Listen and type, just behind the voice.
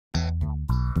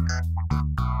Good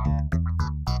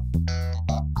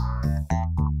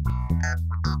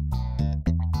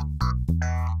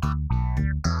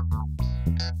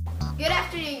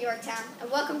afternoon, Yorktown,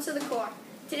 and welcome to the Corps.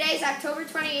 Today is October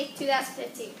 28th,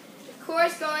 2015. The Corps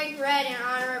is going red in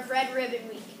honor of Red Ribbon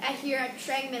Week here at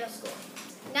Strang Middle School.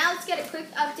 Now let's get a quick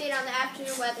update on the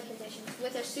afternoon weather conditions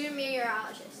with our student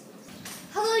meteorologist.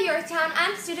 Hello, Yorktown.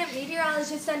 I'm student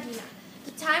meteorologist Andina.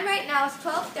 The time right now is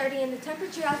 12:30 and the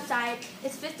temperature outside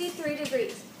is 53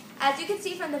 degrees. As you can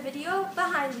see from the video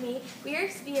behind me, we are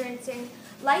experiencing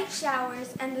light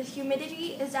showers and the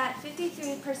humidity is at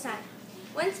 53%.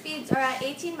 Wind speeds are at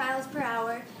 18 miles per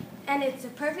hour, and it's a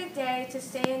perfect day to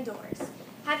stay indoors.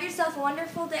 Have yourself a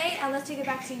wonderful day, and let's take it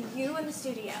back to you in the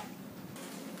studio.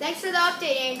 Thanks for the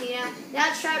update, Andina. Now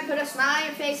let's try to put a smile on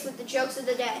your face with the jokes of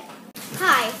the day.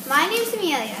 Hi, my name's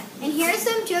Amelia, and here are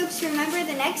some jokes to remember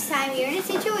the next time you're in a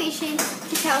situation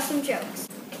to tell some jokes.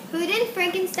 Who did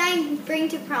Frankenstein bring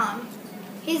to prom?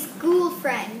 His ghoul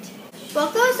friend.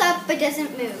 What goes up but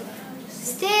doesn't move?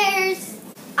 Stairs.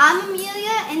 I'm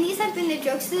Amelia, and these have been the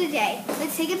jokes of the day.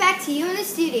 Let's take it back to you in the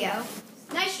studio.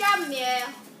 Nice job, Amelia.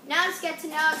 Now let's get to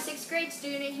know a 6th grade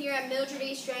student here at Mildred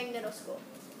E. Strang Middle School.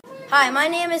 Hi, my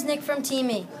name is Nick from Team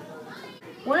E.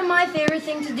 One of my favorite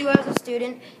things to do as a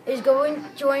student is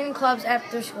joining clubs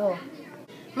after school.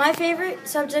 My favorite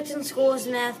subject in school is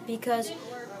math because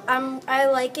I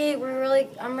like it.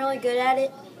 I'm really good at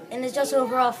it, and it's just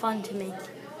overall fun to me.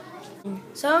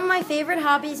 Some of my favorite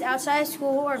hobbies outside of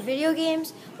school are video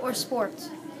games or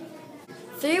sports.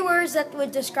 3 words that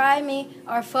would describe me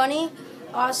are funny,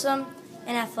 awesome,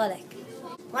 and athletic.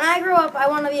 When I grow up, I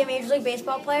want to be a Major League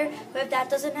Baseball player, but if that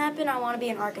doesn't happen, I want to be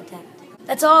an architect.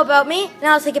 That's all about me.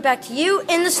 Now let's take it back to you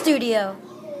in the studio.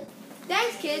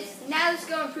 Thanks, kids. Now let's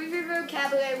go improve your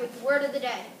vocabulary with the word of the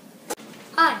day.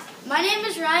 Hi, my name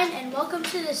is Ryan, and welcome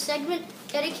to this segment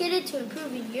dedicated to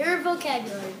improving your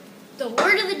vocabulary. The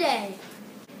word of the day.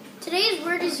 Today's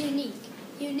word is unique.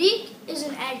 Unique is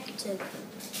an adjective.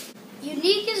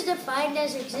 Unique is defined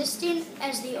as existing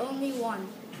as the only one.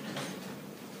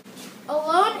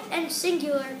 Alone and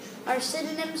singular are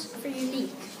synonyms for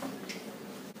unique.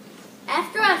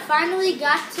 After I finally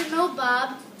got to know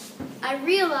Bob, I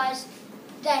realized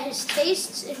that his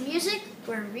tastes in music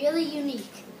were really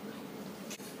unique.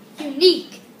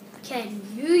 Unique. Can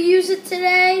you use it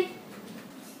today?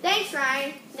 Thanks,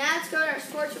 Ryan. Now let's go to our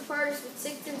sports reporters with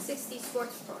 6 and 60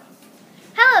 Sports Report.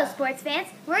 Hello, sports fans.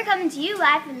 We're coming to you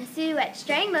live from the studio at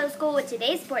Strang Middle School with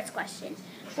today's sports question.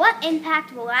 What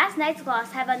impact will last night's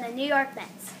loss have on the New York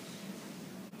Mets?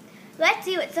 Let's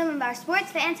see what some of our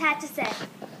sports fans had to say.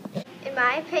 In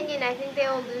my opinion, I think they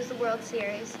will lose the World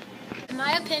Series. In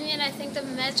my opinion, I think the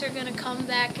Mets are going to come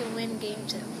back and win Game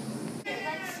 2.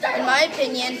 In my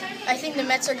opinion, I think the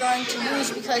Mets are going to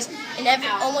lose because in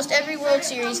almost every World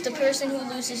Series, the person who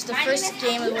loses the first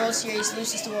game of the World Series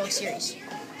loses the World Series.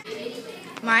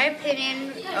 My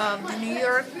opinion of the New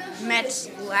York Mets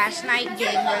last night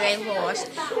game where they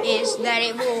lost is that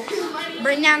it will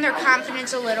bring down their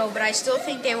confidence a little, but I still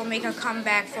think they will make a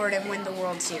comeback for it and win the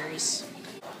World Series.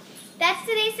 That's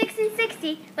today's 6 and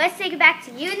 60. Let's take it back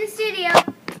to you in the studio.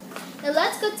 Now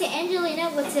let's go to Angelina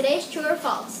with today's true or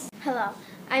false. Hello,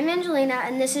 I'm Angelina,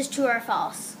 and this is true or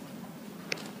false.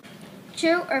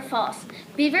 True or false?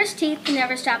 Beaver's teeth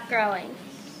never stop growing.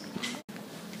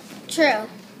 True.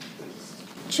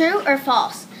 True or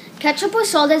false? Ketchup was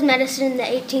sold as medicine in the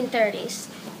 1830s.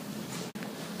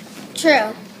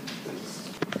 True.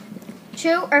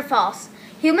 True or false?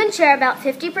 Humans share about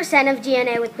 50% of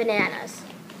DNA with bananas.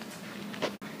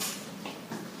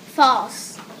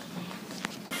 False.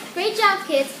 Great job,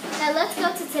 kids. Now let's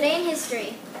go to Today in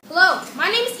History. Hello, my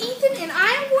name is Ethan, and I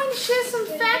am going to share some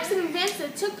facts and events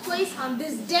that took place on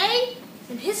this day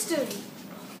in history.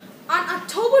 On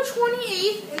October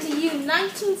 28th in the year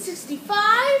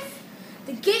 1965,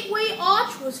 the Gateway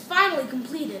Arch was finally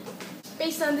completed.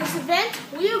 Based on this event,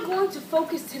 we are going to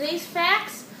focus today's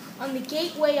facts on the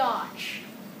Gateway Arch.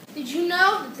 Did you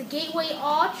know that the Gateway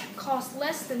Arch cost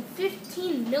less than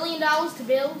 $15 million to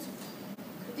build?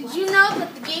 Did you know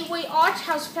that the Gateway Arch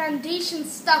House foundation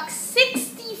stuck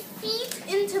 60 feet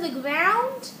into the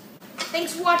ground?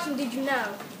 Thanks for watching Did You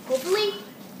Know? Hopefully,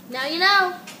 now you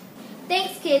know.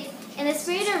 Thanks, kids. In the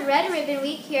spirit of Red Ribbon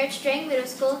Week here at Strang Middle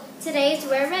School, today is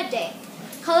Wear Red Day.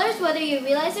 Colors, whether you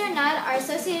realize it or not, are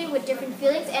associated with different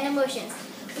feelings and emotions.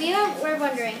 We're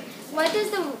wondering, what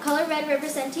does the color red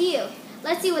represent to you?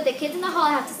 Let's see what the kids in the hall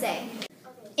have to say.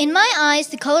 In my eyes,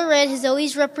 the color red has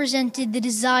always represented the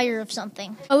desire of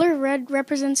something. Color red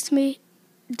represents to me,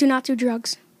 do not do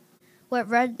drugs. What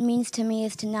red means to me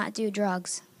is to not do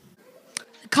drugs.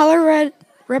 The color red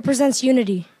represents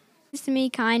unity. To me,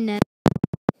 kindness.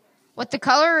 What the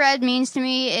color red means to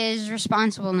me is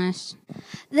responsibleness.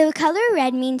 The color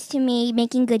red means to me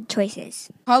making good choices.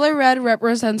 Color red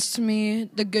represents to me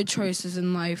the good choices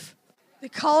in life. The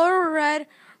color red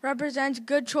represents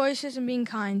good choices and being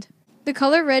kind. The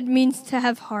color red means to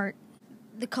have heart.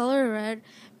 The color red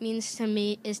means to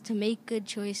me is to make good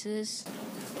choices.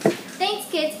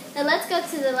 Thanks, kids. Now let's go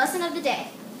to the lesson of the day.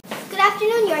 Good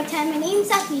afternoon, Yorktown. My name is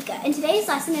Atvika, and today's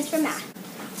lesson is for math.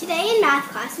 Today in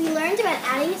math class, we learned about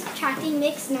adding and subtracting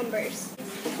mixed numbers.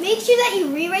 Make sure that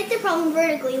you rewrite the problem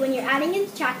vertically when you're adding and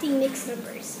subtracting mixed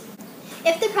numbers.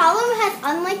 If the problem has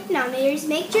unlike denominators,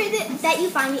 make sure that you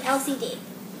find the LCD.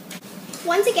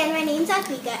 Once again, my name is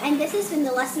Atvika, and this has been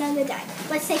the lesson of the day.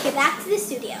 Let's take it back to the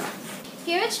studio.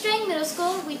 Here at Strang Middle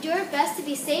School, we do our best to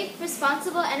be safe,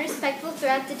 responsible, and respectful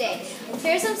throughout the day.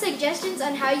 Here are some suggestions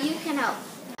on how you can help.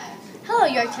 Hello,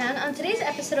 Yorktown. On today's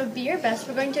episode of Be Your Best,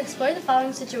 we're going to explore the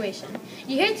following situation.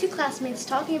 You hear two classmates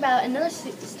talking about another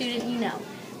student you know.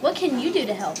 What can you do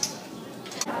to help?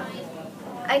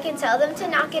 I can tell them to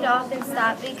knock it off and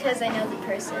stop because I know the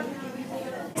person.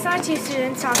 If I saw two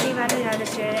students talking about another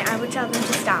student, I would tell them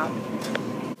to stop.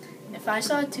 If I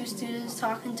saw two students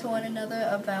talking to one another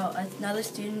about another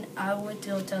student, I would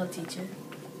tell the teacher.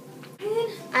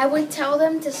 I would tell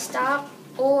them to stop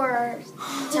or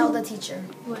tell the teacher.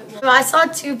 If I saw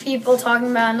two people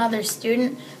talking about another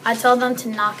student, I'd tell them to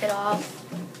knock it off.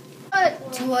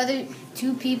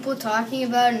 Two people talking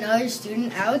about another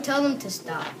student, I would tell them to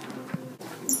stop.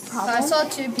 If I saw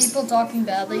two people talking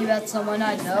badly about someone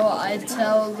I know, I'd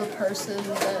tell the person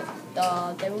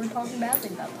that they were talking badly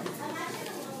about them.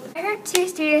 If I heard two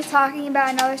students talking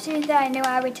about another student that I knew,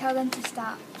 I would tell them to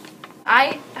stop.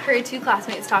 I heard two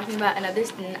classmates talking about another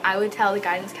student, I would tell the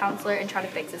guidance counselor and try to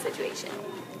fix the situation.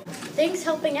 Thanks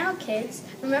helping out, kids.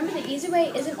 Remember, the easy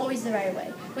way isn't always the right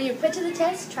way. When you're put to the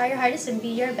test, try your hardest and be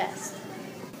your best.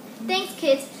 Thanks,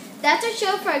 kids. That's our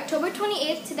show for October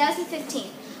 28th,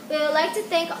 2015. We would like to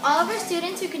thank all of our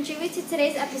students who contributed to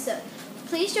today's episode.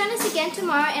 Please join us again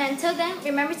tomorrow, and until then,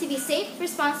 remember to be safe,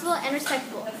 responsible, and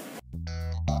respectful.